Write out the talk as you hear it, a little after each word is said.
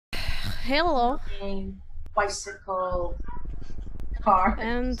Hello. Bicycle, car,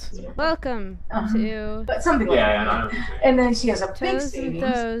 and welcome to but something like that. And then she has a big Tos and savings,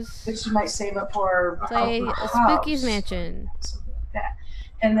 Thos. which she might save up for Play a a house, Spooky's Mansion. something like that.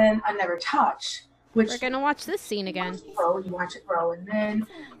 And then I never touch, which We're gonna watch this scene again. you watch it grow, and then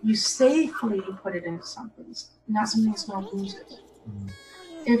you safely put it into something, not something small loses.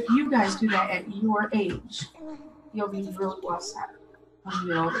 If you guys do that at your age, you'll be really well set when you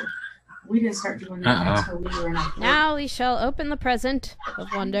get older. We didn't start doing that until we were in our 40s. Now we shall open the present of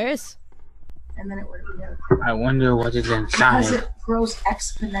wonders. And then it would be I wonder what is inside. because it grows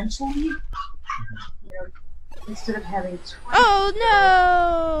exponentially. You know, instead of having 20, Oh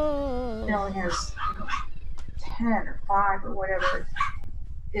it no! only has 10 or 5 or whatever.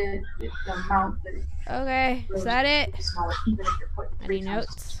 The amount that it Okay, is that it? is smaller, even if you're putting Any 3 times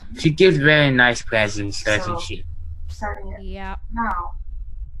notes? She gives very nice presents, doesn't she? starting it Yeah. now,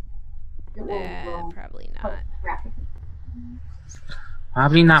 it will grow Probably not. quite rapidly.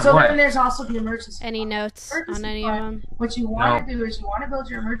 Probably not So what? then there's also the emergency Any fund. notes Emergency on any of fund, them? what you want to do is you want to build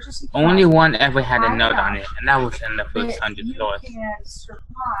your emergency fund. Only one ever had a note on it, and that was in the first 100 You floors. can survive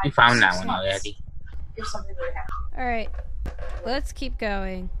We found for that 6 one months already. if something were to happen. Alright, let's keep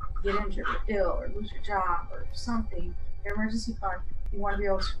going. Get injured or ill or lose your job or something, your emergency fund, you want to be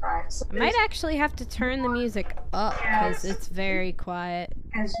able to survive. So I might actually have to turn the music up because it's very quiet.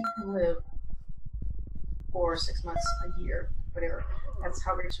 as you can live for 6 months, a year, whatever. That's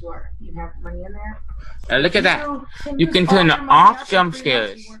how rich you are. You have money in there. Now look at that. You use can all turn your money off up jump in 3 months,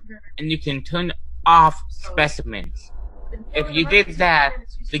 scares, you weren't gonna- and you can turn off specimens. If you did that,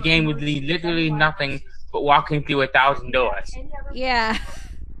 the game would leave literally nothing but walking through 1,000 doors. Yeah.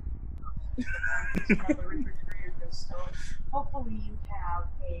 Hopefully you have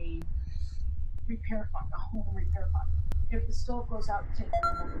a repair fund, a home repair fund. If the stove goes out, take it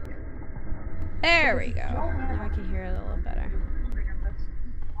to home repair. There we go. Now I can hear it a little better.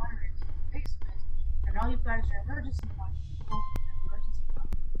 And all you've got is your emergency fund.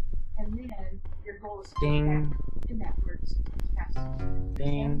 And then your goal is to get Ding. back in that emergency fund. Yes.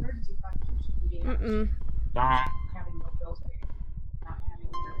 Ding. That emergency fund keeps you from being Donk. having no bills paid, not having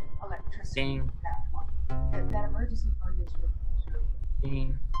your electricity. Ding. That month. That emergency fund is your Ding.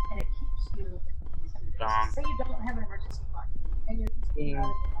 and it keeps you. Dong. Say you don't have an emergency fund, and you're Ding. out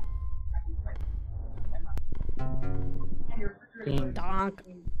of the money. And your Ding. Donk.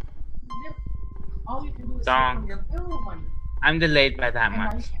 all you can do is Dong. save from your bill money. I'm delayed by that And now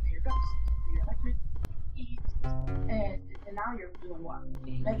you much. can't pay your bills, your electric, heat, and now you're doing what?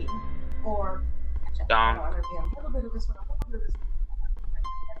 Begging or Dong. I'm gonna pay a little bit of this one, a little bit of this one.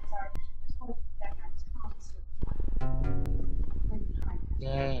 Just hope that guy's constant.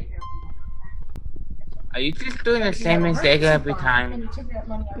 Yay. Are you just doing the same mistake every time?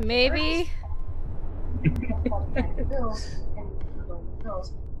 Maybe.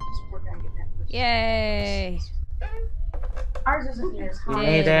 Yay. Ours isn't near as high.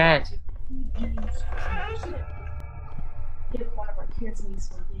 Hey, Dad. If one of our kids needs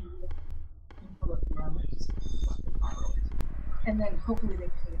something, and then hopefully they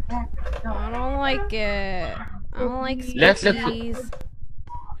pay it back. I don't like it. I don't like Let's look for- spookies.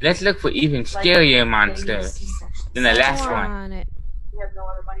 Let's look for even scarier monsters than the last I one. want it. We have no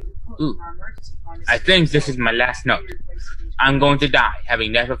other money to put Ooh. in our emergency fund. I think this is my last note. I'm going to die,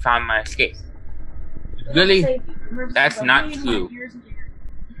 having never found my escape. Really? That's not true.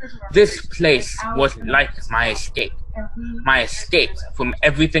 This place was like my escape. My escape from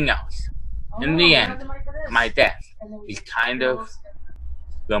everything else. In the end, my death is kind of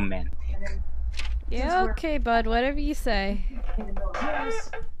romantic. Yeah, okay, bud. Whatever you say.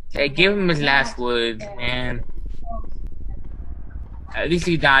 Hey, give him his last words, man. At least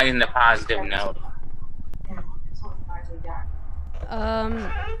he died in a positive note.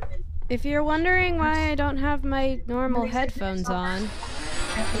 If you're wondering why I don't have my normal headphones on,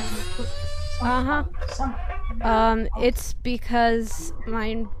 it's because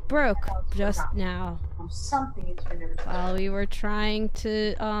mine broke just now while we were trying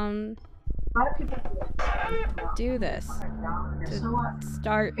to, do this, to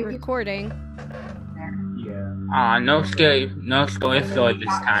start recording. Aw, no story story this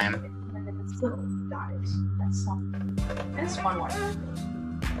time. It's fun one.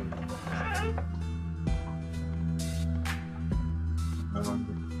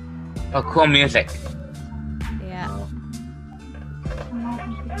 Oh, cool music. Yeah.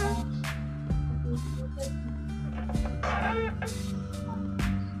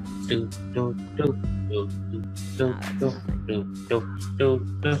 Do, do, do, do, do, do, do, do, do,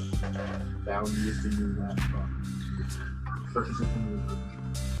 do. That one used to do that.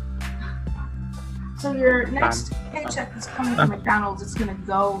 So your next paycheck that's coming from McDonald's is gonna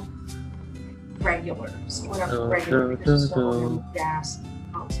go regular. So whatever regular, because it's still gas.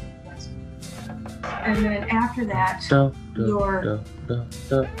 And then after that,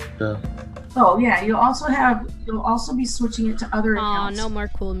 oh yeah, you'll also be switching it to other accounts. Oh, no more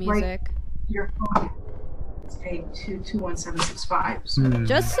cool music. Like your phone is paid to 21765.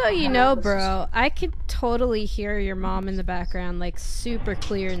 Just so you know, bro, I could totally hear your mom in the background, like super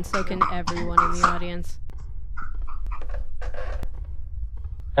clear, and so can everyone in the audience.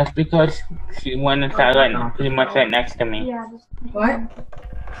 That's because she went inside pretty much right next to me. Yeah. What?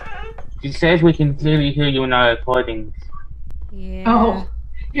 She says we can clearly hear you in our recordings. Yeah. Oh,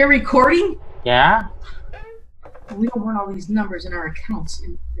 you're recording? Yeah? We don't want all these numbers in our accounts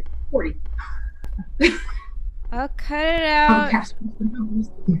in recording. I'll cut it out.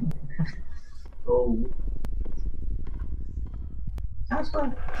 Oh. Sounds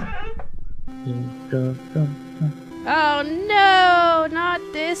fun. Oh no, not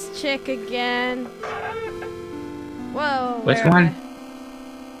this chick again. Whoa. Which where am one? I?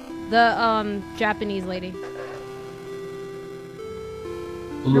 The Japanese lady.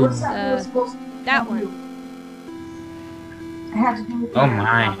 Ooh. That one. I had to do with Oh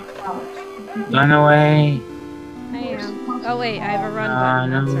my. Run away. I am. Oh wait, I have a run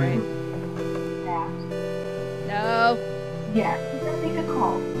button. That's right. No. Yeah, you gotta make a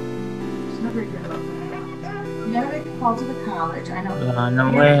call. It's not very good. You gotta make a call to the college. I know. Run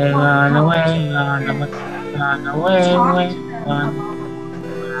away, run away, run away, run away, run.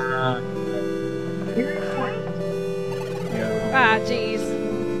 Very important. Ah, jeez.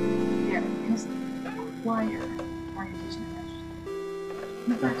 Yeah, because the choir orientation is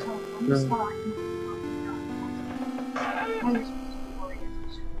you better tell them on the spot.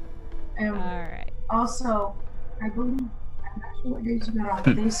 Alright. Also, I believe, I'm not sure what days you got off,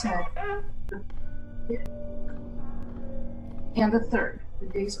 but they said the 5th and the 3rd, the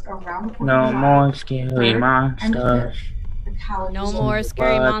days around the 4th No more scary monsters. The college No is more open.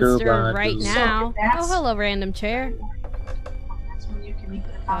 scary monster right So now. that's- Oh, hello, random chair. That's when you can meet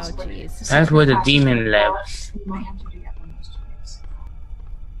with the Oh, counselor. jeez. That's where the demon lives. You might have to do that one of those 2 days.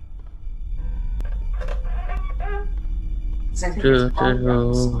 'Cause I think Do, it's all do,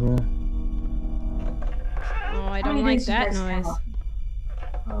 right, so- do. Oh, I How don't many like days you that guys have noise. off?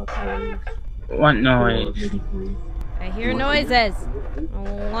 What noise? I hear noises. I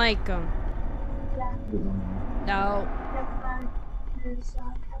don't like them. No.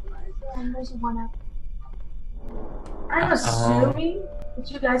 I'm assuming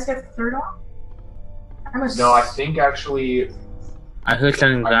that you guys got the 3rd off. No, I think actually. I heard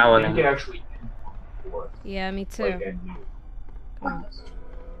something I think growling. it actually. Yeah, me Like, too. at noon. Oh,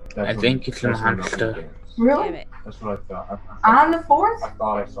 That's I when- think it's a that's when monster. it begins. damn Really? it. That's what I thought. On the 4th? I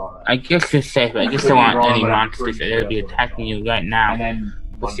thought I saw that. I guess you're safe. I guess there aren't any monsters that will be attacking you right now. And then.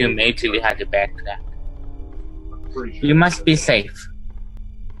 But you majorly had to backtrack. Pretty sure You must be safe.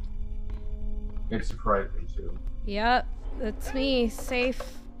 it surprised me too. Yep, that's me. Safe.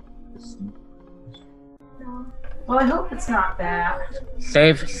 Well, I hope it's not that.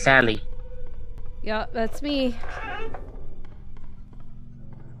 Save Sally. Yep, that's me.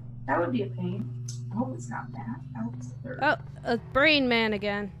 That would be a pain. I hope it's not that. I hope it's the 3rd. Oh, a brain man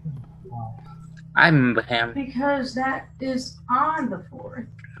again. I remember him. Because that is on the 4th.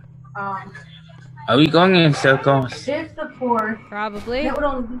 Are we going in circles? If the 4th, Probably. that would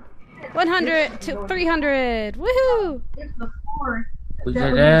only be 100 to 300. Woohoo! if the 4th, We that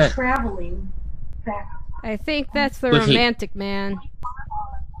did would it. be traveling back. I think that's the Was he- romantic man.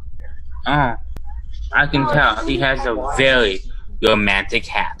 Oh, I can tell. He has a very romantic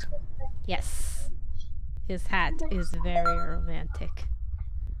hat. Yes. His hat is very romantic.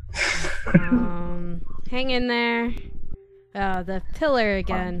 Hang in there. Oh, the pillar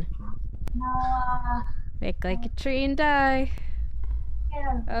again. Make like a tree and die.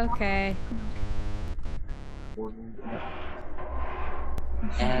 Okay.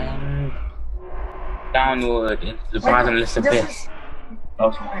 And downward into the bottomless abyss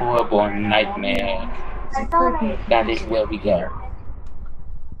of horrible nightmare. That is where we go.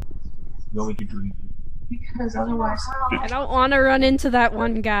 You want me to drink? Because otherwise, I don't want to run into that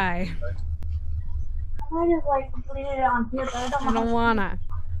one guy. I just like completed it on here, but I don't I don't wanna.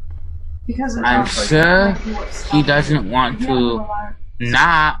 because of I'm sure he doesn't want to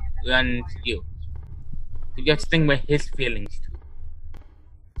not run into you. He gets thing with his feelings too.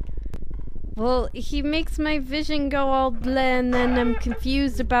 Well, he makes my vision go all bleh, and then I'm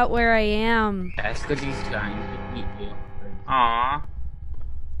confused about where I am. That's because he's trying to eat you. Aww.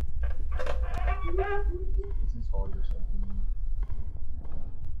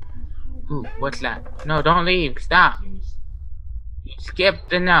 Ooh, what's that? No, don't leave. Stop. You skipped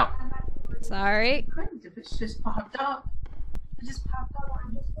the note. Sorry. If it's just popped up. It just popped up.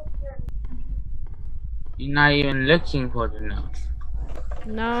 I just looked here. You're not even looking for the note.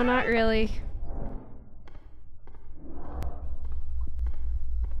 No, not really.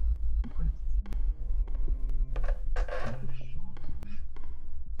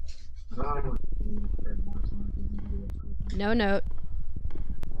 No note.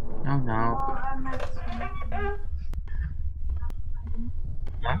 No, no.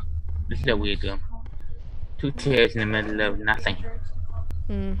 Huh? This is a weird room. 2 chairs in the middle of nothing.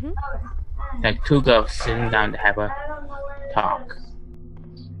 Mm-hmm. Like 2 girls sitting down to have a talk.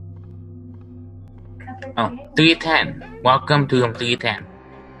 Oh, 310. Welcome to room 310.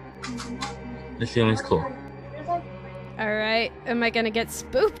 This room is cool. Alright, am I gonna get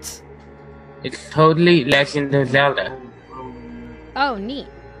spooked? It's totally Legend of Zelda. Oh, neat.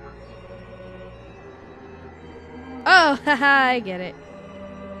 Oh, haha, I get it.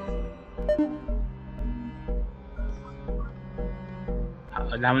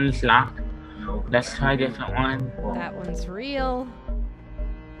 That one is locked. Let's try a different one. That one's real.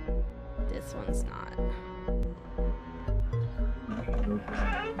 This one's not.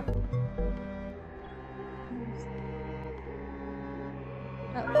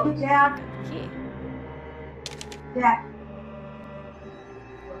 Oh, Dad, key. Dad.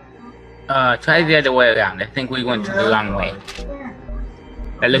 Try the other way around. I think we went the wrong way.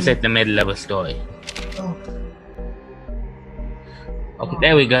 That looks like the middle of a story. Okay,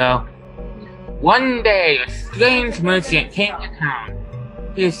 there we go. One day, a strange merchant came to town.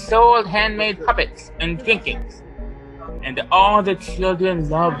 He sold handmade puppets and trinkets, and all the children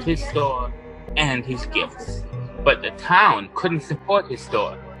loved his store and his gifts. But the town couldn't support his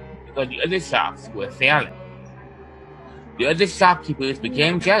store because the other shops were failing. The other shopkeepers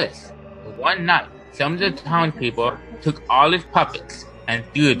became jealous. One night, some of the townspeople took all his puppets and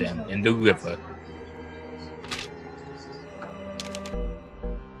threw them in the river.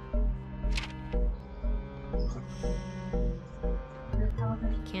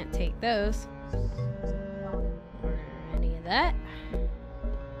 Can't take those. Or any of that.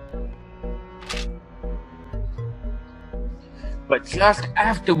 But just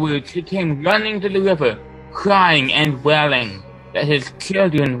afterwards, he came running to the river, crying and wailing that his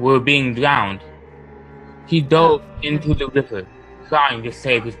children were being drowned. He dove into the river, trying to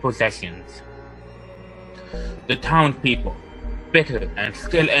save his possessions. The townspeople, bitter and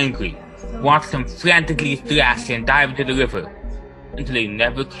still angry, watched him frantically thrash and dive into the river until he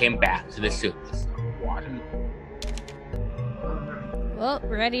never came back to the surface of water. Well,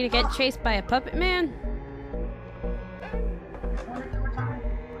 ready to get chased by a puppet man?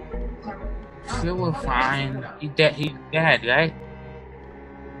 Sure, we're fine. He's dead, right?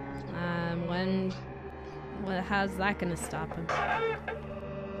 How's that gonna stop him?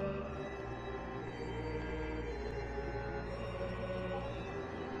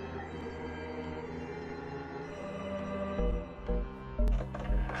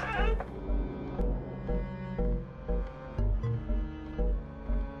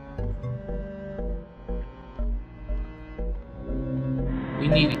 We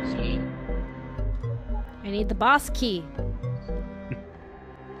need a key. I need the boss key.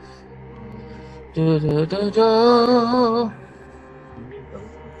 Do, do, do, do.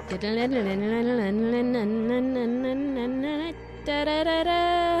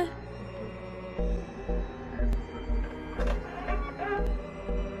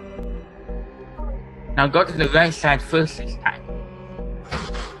 Now go to the right side first this time.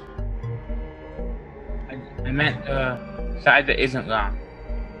 I meant the side that isn't wrong.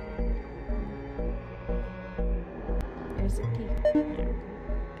 There's the key. There.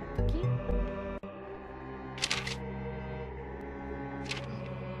 Got the key.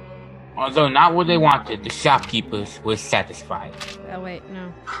 Although not what they wanted, the shopkeepers were satisfied. Oh wait,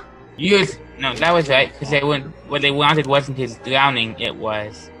 no. No, that was right, because what they wanted wasn't his drowning, it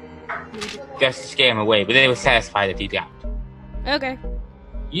was just to scare him away, but they were satisfied that he drowned. Okay.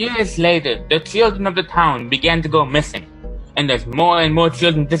 Years later, the children of the town began to go missing, and as more and more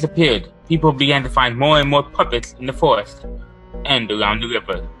children disappeared, people began to find more and more puppets in the forest and around the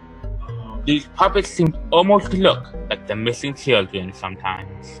river. These puppets seemed almost to look like the missing children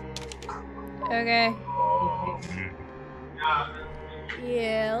sometimes. Okay.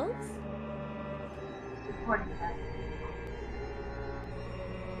 Yes.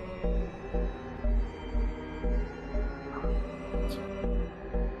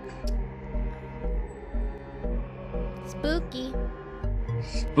 Spooky.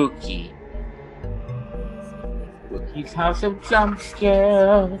 Spooky. Spooky's house of jump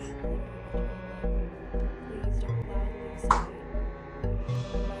scares.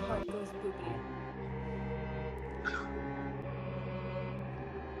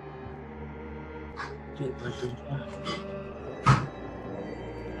 I'll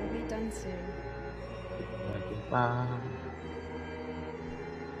be done soon.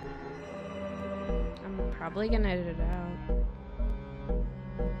 I'm probably gonna edit it out.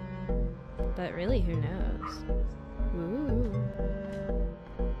 But really, who knows? Ooh.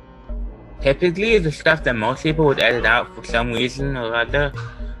 Typically, the stuff that most people would edit out for some reason or other,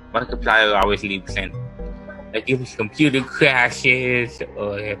 Markiplier always leaves in. Like if his computer crashes,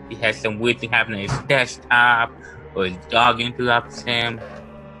 or if he has some weird thing happen on his desktop, or his dog interrupts him,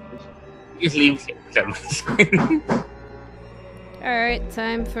 he just leaves it for some reason. Alright,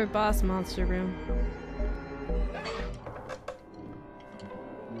 time for boss monster room.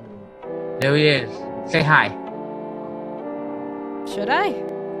 There he is. Say hi. Should I?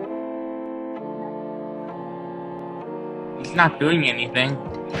 He's not doing anything.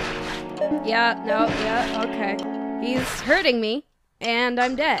 Yeah, no, yeah, okay. He's hurting me, and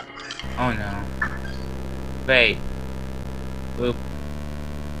I'm dead. Oh no. Wait. Oop.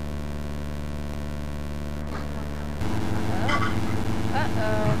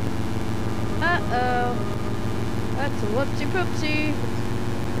 Uh-oh. Uh-oh. That's a whoopsie-poopsie.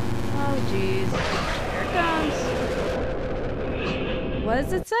 Oh, jeez. Here it comes. What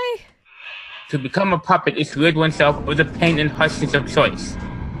does it say? To become a puppet is rid oneself of the pain and harshness of choice.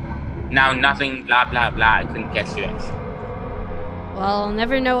 Now nothing blah blah blah, I couldn't catch the rest. Well, I'll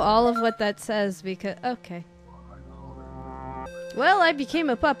never know all of what that says because... Okay. Well, I became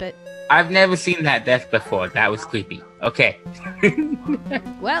a puppet. I've never seen that death before. That was creepy. Okay.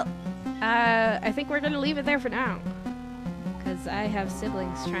 Well, I think we're gonna leave it there for now. Because I have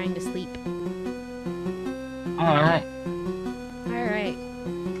siblings trying to sleep. Alright. Alright.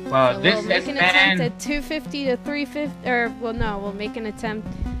 Well, So this we'll has make an attempt been... at 250 to 350, or, well, no, we'll make an attempt...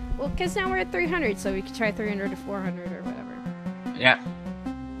 Well, because now we're at 300, so we could try 300 to 400 or whatever. Yep.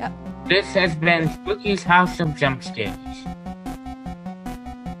 Yep. This has been Spooky's House of Jumpscares.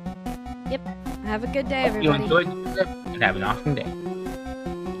 Yep. Have a good day, Hope you everybody. enjoyed the trip and have an awesome day.